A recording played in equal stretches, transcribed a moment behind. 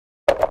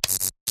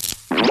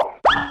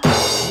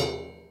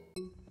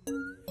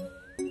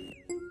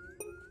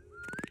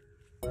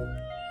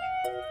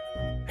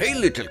Hey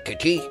little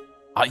kitty,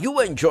 are you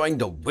enjoying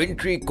the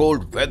wintry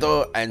cold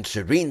weather and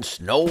serene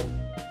snow?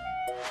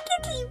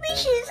 Kitty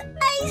wishes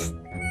ice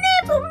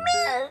never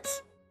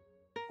melts.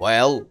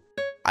 Well,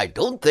 I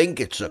don't think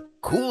it's a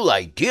cool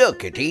idea,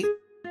 kitty.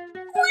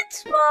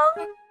 What's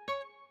wrong?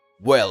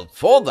 Well,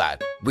 for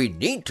that, we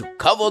need to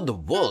cover the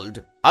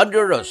world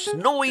under a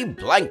snowy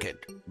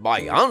blanket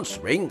by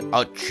answering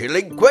a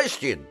chilling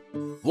question.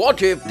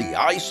 What if the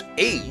ice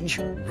age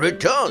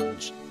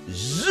returns?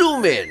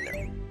 Zoom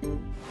in!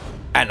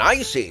 An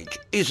ice age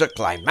is a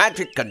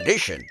climatic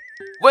condition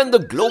when the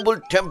global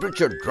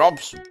temperature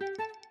drops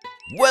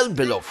well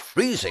below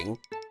freezing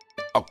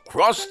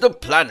across the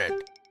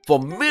planet for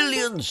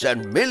millions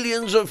and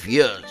millions of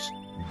years.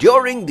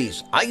 During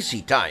these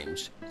icy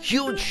times,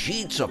 huge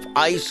sheets of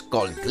ice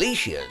called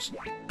glaciers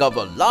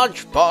cover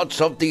large parts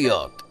of the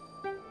Earth.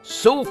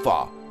 So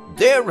far,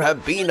 there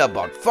have been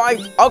about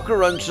 5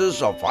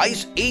 occurrences of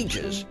ice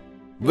ages,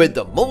 with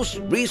the most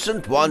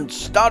recent one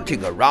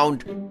starting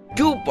around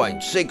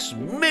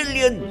 2.6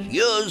 million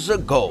years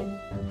ago.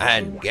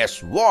 And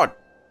guess what?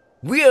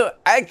 We're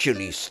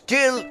actually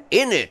still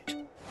in it.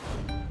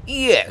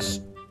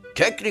 Yes,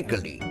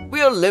 technically,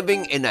 we're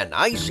living in an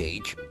ice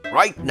age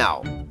right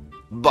now.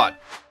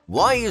 But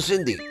why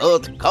isn't the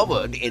Earth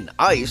covered in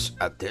ice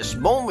at this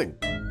moment?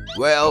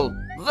 Well,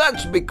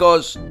 that's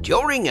because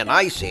during an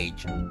ice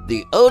age,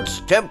 the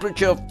Earth's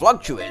temperature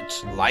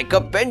fluctuates like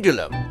a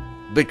pendulum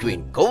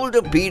between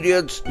colder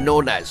periods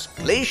known as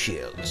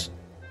glacials,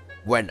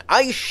 when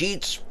ice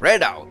sheets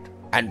spread out,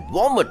 and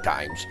warmer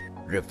times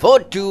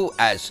referred to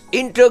as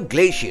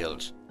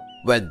interglacials,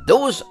 when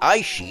those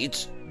ice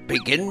sheets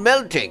begin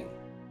melting.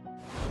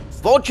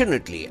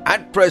 Fortunately,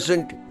 at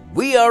present,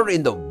 we are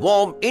in the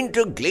warm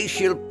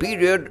interglacial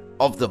period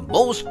of the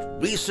most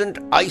recent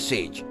ice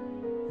age,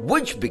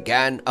 which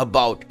began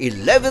about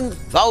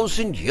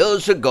 11,000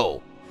 years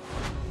ago.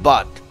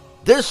 But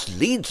this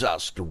leads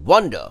us to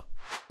wonder,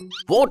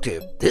 what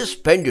if this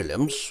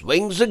pendulum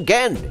swings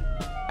again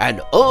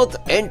and Earth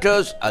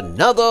enters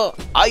another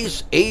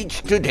ice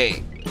age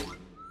today?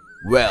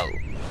 Well,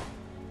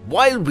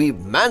 while we've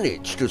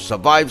managed to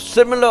survive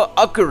similar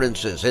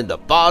occurrences in the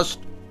past,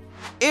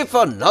 if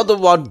another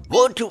one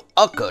were to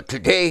occur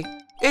today,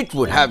 it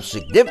would have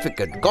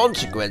significant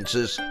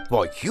consequences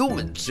for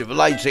human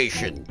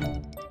civilization.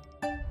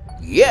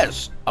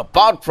 Yes,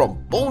 apart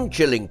from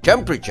bone-chilling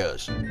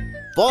temperatures,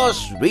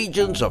 vast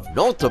regions of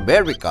North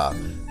America,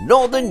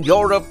 Northern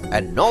Europe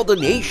and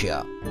Northern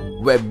Asia,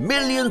 where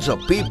millions of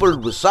people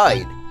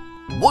reside,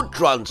 would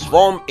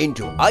transform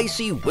into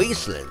icy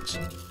wastelands,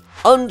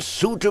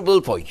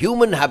 unsuitable for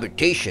human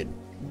habitation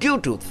due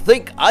to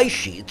thick ice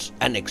sheets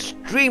and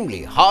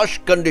extremely harsh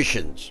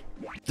conditions.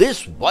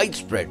 This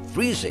widespread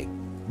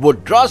freezing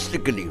would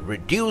drastically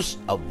reduce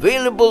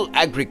available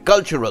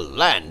agricultural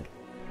land,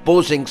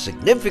 posing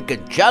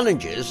significant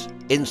challenges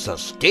in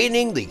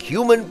sustaining the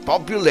human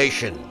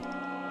population.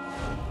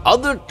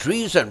 Other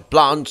trees and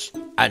plants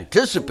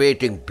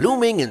anticipating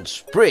blooming in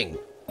spring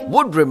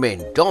would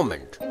remain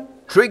dormant,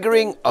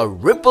 triggering a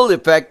ripple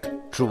effect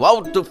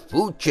throughout the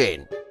food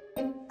chain.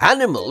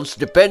 Animals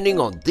depending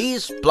on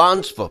these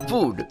plants for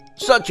food,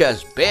 such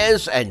as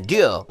bears and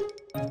deer,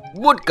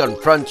 would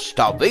confront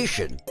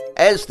starvation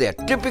as their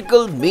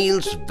typical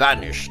meals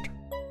vanished.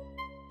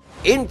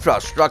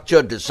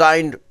 Infrastructure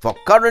designed for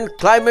current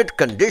climate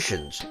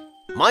conditions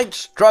might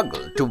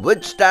struggle to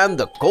withstand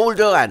the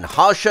colder and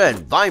harsher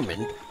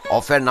environment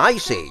of an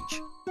ice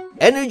age.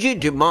 Energy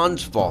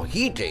demands for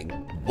heating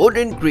would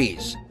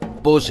increase,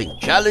 posing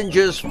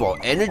challenges for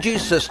energy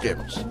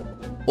systems.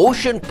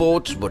 Ocean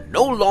ports would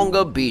no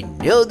longer be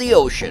near the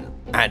ocean,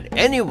 and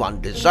anyone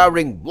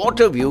desiring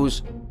water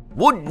views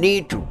would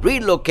need to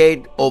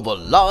relocate over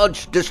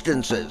large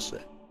distances.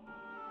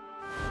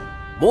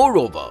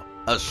 Moreover,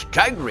 a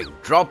staggering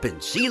drop in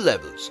sea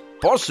levels,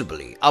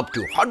 possibly up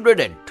to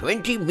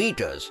 120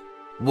 meters,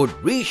 would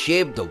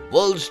reshape the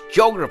world's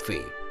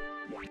geography.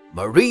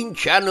 Marine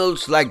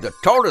channels like the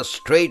Torres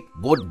Strait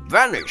would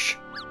vanish,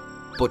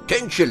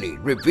 potentially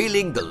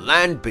revealing the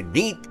land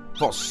beneath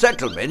for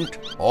settlement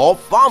or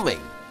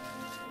farming.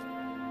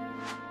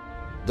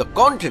 The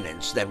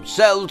continents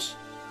themselves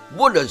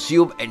would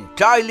assume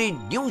entirely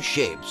new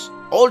shapes,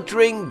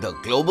 altering the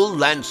global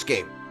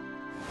landscape.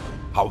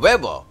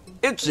 However,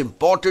 it's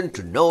important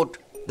to note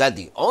that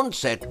the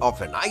onset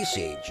of an ice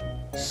age,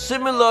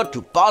 similar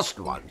to past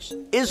ones,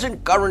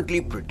 isn't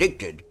currently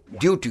predicted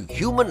due to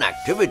human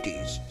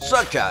activities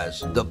such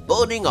as the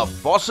burning of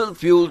fossil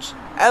fuels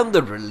and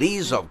the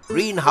release of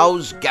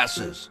greenhouse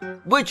gases,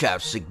 which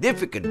have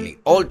significantly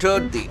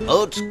altered the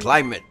Earth's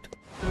climate.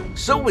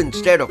 So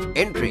instead of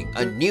entering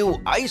a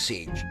new ice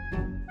age,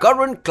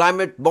 current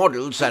climate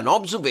models and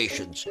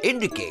observations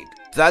indicate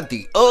that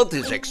the Earth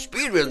is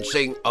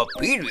experiencing a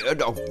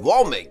period of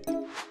warming,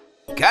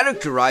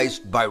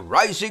 characterized by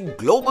rising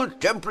global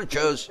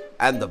temperatures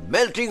and the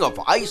melting of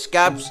ice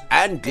caps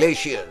and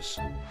glaciers.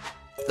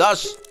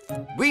 Thus,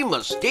 we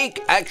must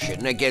take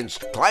action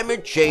against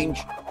climate change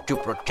to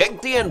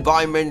protect the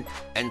environment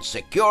and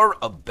secure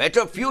a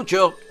better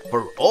future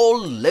for all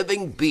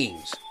living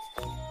beings.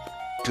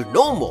 To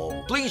know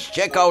more, please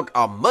check out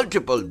our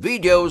multiple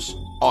videos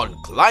on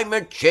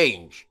climate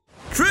change.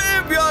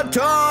 Trivia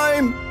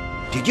time!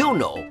 Did you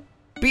know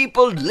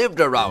people lived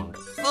around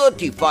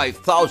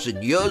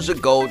 35,000 years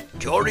ago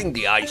during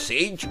the Ice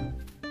Age?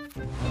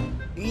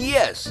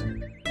 Yes,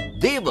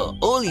 they were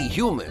early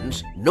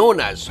humans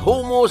known as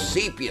Homo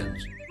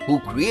sapiens who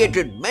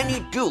created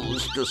many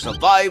tools to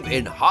survive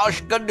in harsh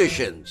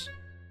conditions.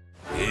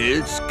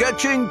 It's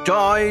sketching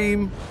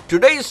time!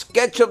 Today's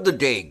sketch of the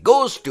day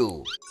goes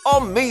to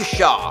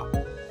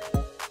Amisha.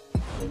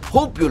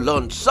 Hope you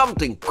learned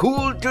something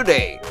cool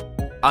today.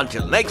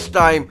 Until next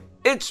time,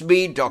 it's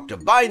me, Dr.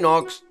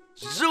 Binocs,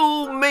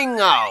 zooming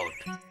out.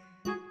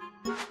 Don't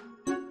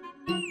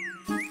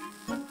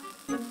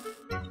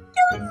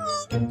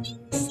need a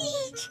big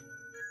seat.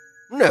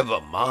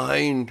 Never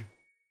mind.